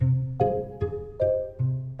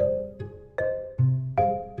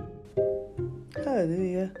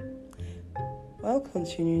Hallelujah. While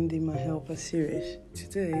continuing the My Helper series,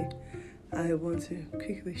 today I want to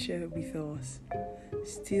quickly share with us,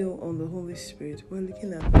 still on the Holy Spirit, we're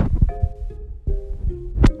looking at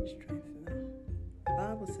strength now. The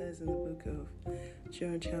Bible says in the book of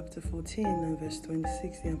John chapter 14 and verse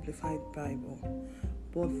 26, the Amplified Bible,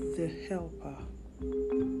 but the Helper,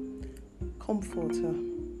 Comforter,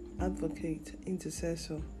 Advocate,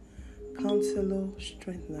 Intercessor, Counselor,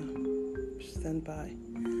 Strengthener, stand by.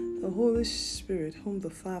 The Holy Spirit, whom the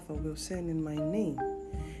Father will send in my name,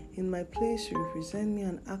 in my place to represent me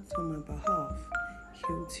and act on my behalf.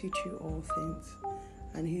 He will teach you all things,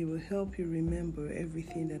 and He will help you remember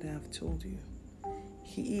everything that I have told you.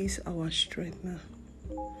 He is our strengthener.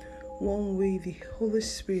 One way the Holy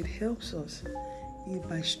Spirit helps us is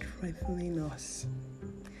by strengthening us.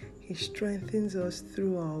 He strengthens us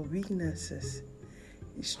through our weaknesses.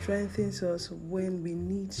 He strengthens us when we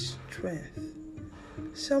need strength.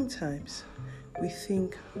 Sometimes we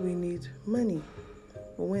think we need money,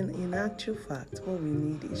 but when in actual fact what we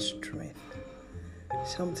need is strength.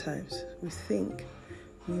 Sometimes we think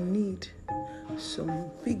we need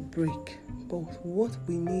some big break, but what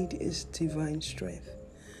we need is divine strength.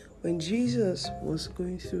 When Jesus was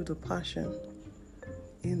going through the passion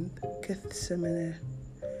in Gethsemane,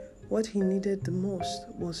 what He needed the most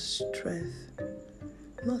was strength.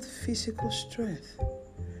 Not physical strength,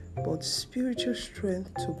 but spiritual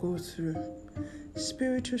strength to go through.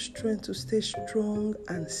 Spiritual strength to stay strong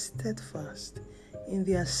and steadfast in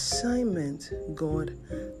the assignment God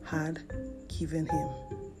had given him.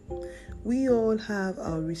 We all have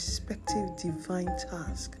our respective divine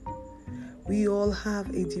task. We all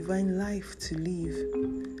have a divine life to live,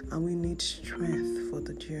 and we need strength for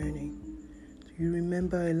the journey. Do you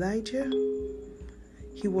remember Elijah?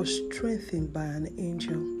 He was strengthened by an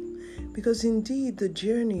angel, because indeed the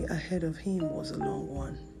journey ahead of him was a long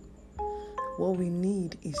one. What we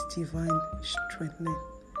need is divine strengthening.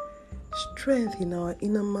 Strength in our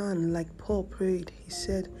inner man, like Paul prayed. He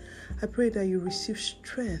said, I pray that you receive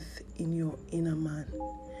strength in your inner man.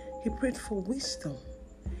 He prayed for wisdom.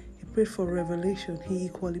 He prayed for revelation. He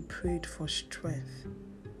equally prayed for strength.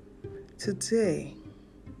 Today,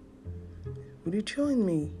 will you join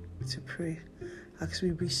me to pray as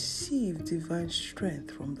we receive divine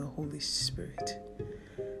strength from the Holy Spirit?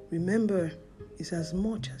 Remember, it's as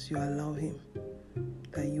much as you allow Him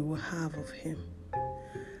that you will have of Him.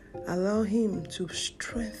 Allow Him to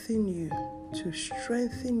strengthen you,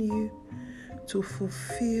 to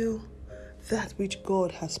fulfill that which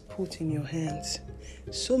God has put in your hands.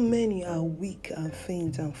 So many are weak and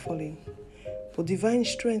faint and falling, but divine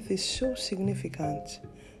strength is so significant.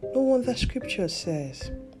 No wonder Scripture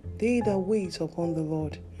says, they that wait upon the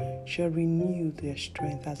Lord shall renew their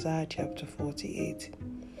strength. Isaiah chapter 48.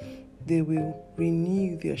 They will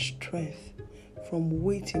renew their strength from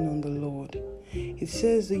waiting on the Lord. It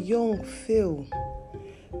says the young fail.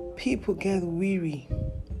 People get weary.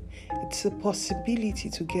 It's a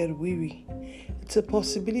possibility to get weary. It's a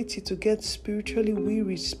possibility to get spiritually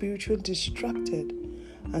weary, spiritually distracted,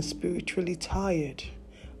 and spiritually tired.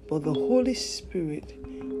 But the Holy Spirit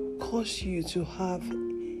causes you to have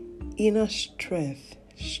inner strength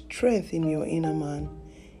in your inner man,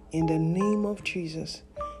 in the name of Jesus,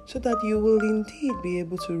 so that you will indeed be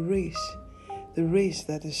able to race the race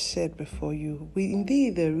that is set before you.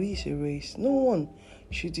 Indeed, there is a race. No one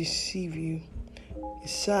should deceive you.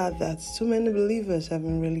 It's sad that so many believers have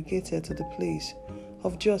been relegated to the place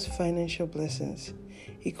of just financial blessings,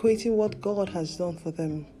 equating what God has done for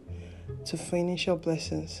them to financial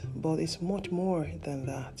blessings, but it's much more than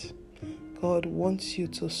that. God wants you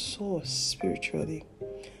to soar spiritually.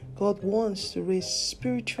 God wants to raise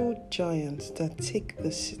spiritual giants that take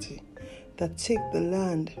the city, that take the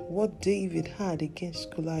land. What David had against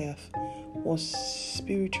Goliath was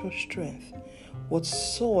spiritual strength. What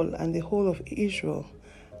Saul and the whole of Israel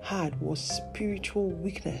had was spiritual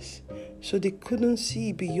weakness. So they couldn't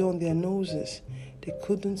see beyond their noses. They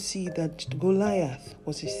couldn't see that Goliath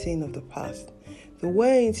was a thing of the past. They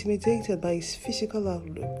were intimidated by his physical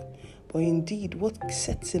outlook. But indeed, what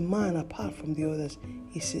sets a man apart from the others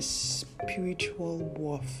is his spiritual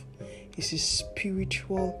worth, is his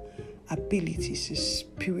spiritual abilities, his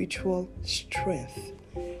spiritual strength.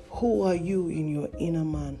 Who are you in your inner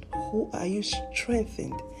man? Who are you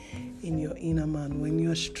strengthened in your inner man? When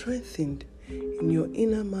you're strengthened in your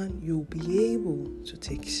inner man, you'll be able to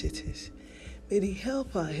take cities. May the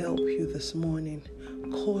Helper help you this morning,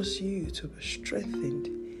 cause you to be strengthened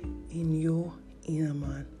in your inner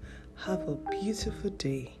man. Have a beautiful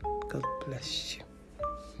day. God bless you.